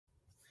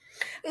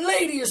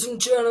Ladies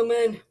and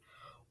gentlemen,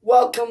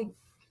 welcome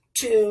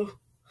to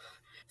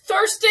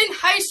Thurston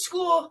High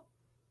School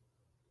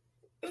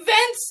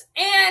events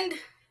and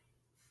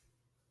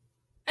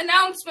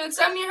announcements.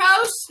 I'm your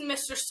host,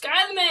 Mr.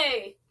 Skylar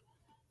May.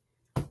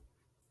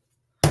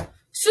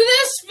 So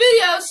this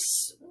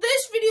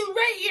video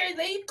right here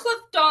that you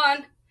clicked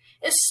on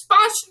is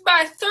sponsored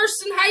by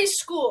Thurston High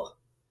School.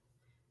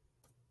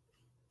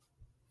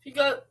 If you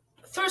go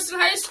Thurston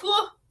High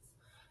School,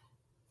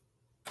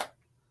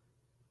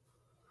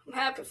 I'm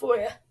happy for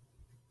you.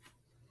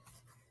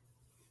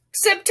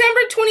 September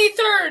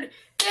 23rd,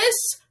 this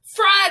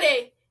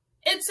Friday,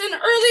 it's an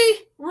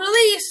early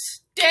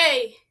release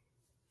day.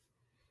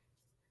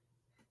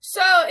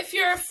 So if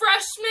you're a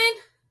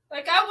freshman,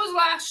 like I was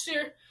last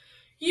year,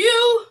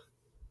 you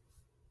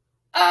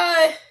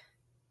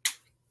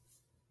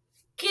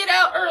get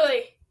out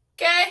early,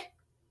 okay?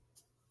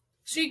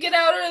 So you get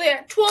out early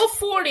at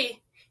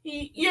 12:40.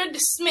 You're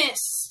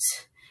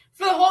dismissed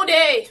for the whole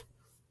day.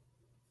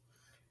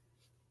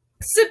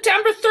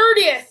 September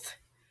 30th,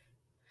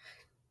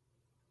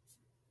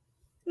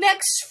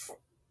 next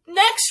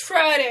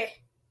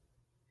Friday,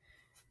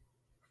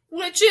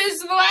 which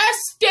is the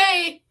last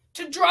day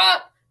to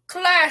drop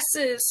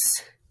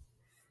classes.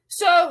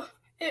 So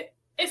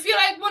if you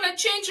want to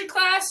change your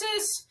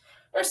classes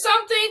or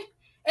something,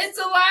 it's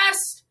the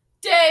last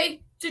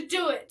day to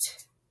do it.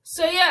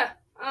 So yeah,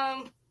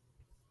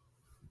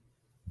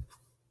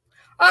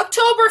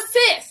 October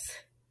 5th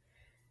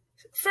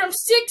from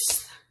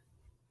 6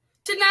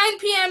 to 9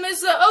 p.m.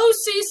 is the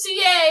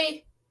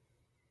OCCA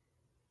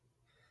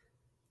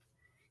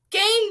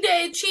Game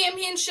Day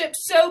Championship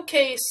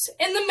Showcase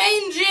in the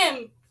main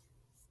gym,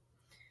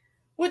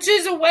 which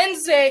is a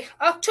Wednesday.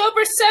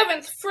 October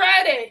 7th,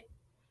 Friday,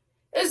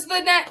 is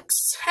the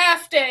next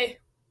half day.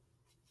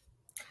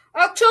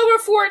 October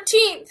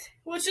 14th,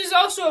 which is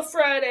also a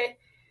Friday,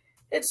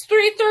 it's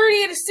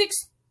 3:30 to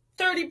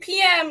 6:30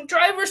 p.m.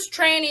 driver's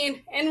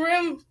training in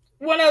room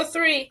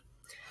 103.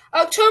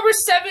 October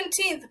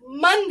 17th,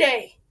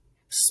 Monday,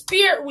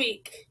 Spirit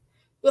Week.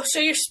 You'll show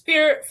your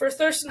spirit for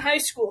Thurston High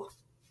School.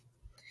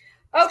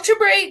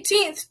 October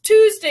 18th,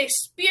 Tuesday,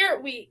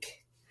 Spirit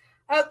Week.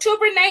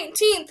 October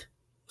 19th,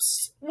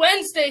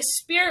 Wednesday,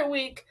 Spirit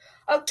Week.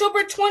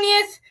 October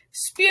 20th,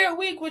 Spirit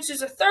Week, which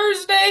is a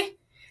Thursday,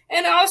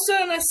 and also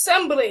an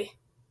assembly.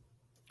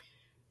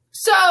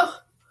 So,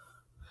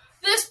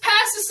 this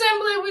past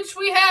assembly, which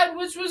we had,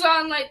 which was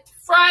on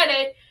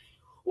Friday,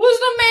 was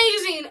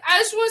amazing. I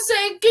just want to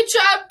say good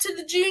job to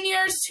the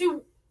juniors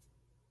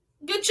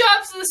good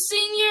job to the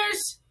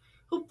seniors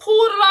who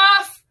pulled it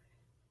off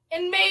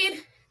and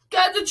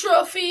got the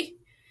trophy.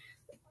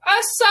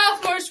 Us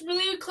sophomores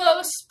really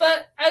close,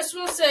 but I just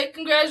want to say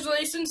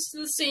congratulations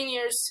to the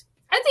seniors.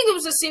 I think it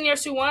was the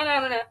seniors who won.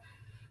 I don't know.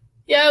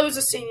 Yeah, it was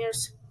the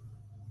seniors.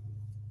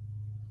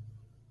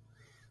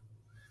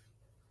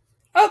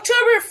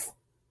 October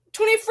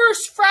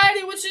 21st,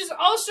 Friday, which is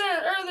also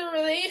an early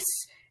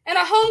release, and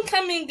a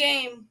homecoming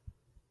game.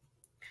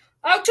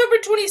 October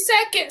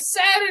 22nd,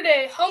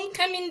 Saturday,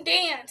 homecoming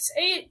dance,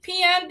 8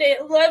 p.m. to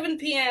 11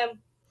 p.m.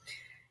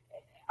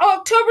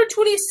 October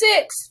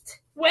 26th,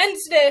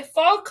 Wednesday,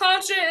 fall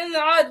concert in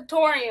the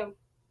auditorium.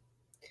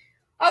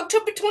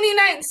 October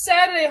 29th,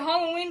 Saturday,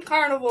 Halloween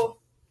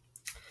carnival.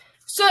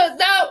 So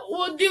that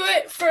will do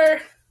it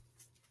for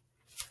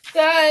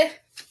the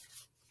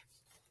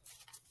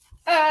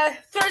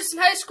Thurston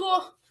High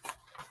School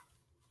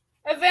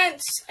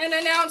events and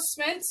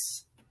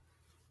announcements.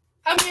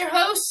 I'm your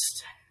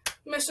host,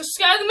 Mr.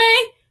 Skylar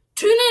May.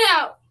 Tune in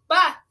out.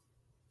 Bye.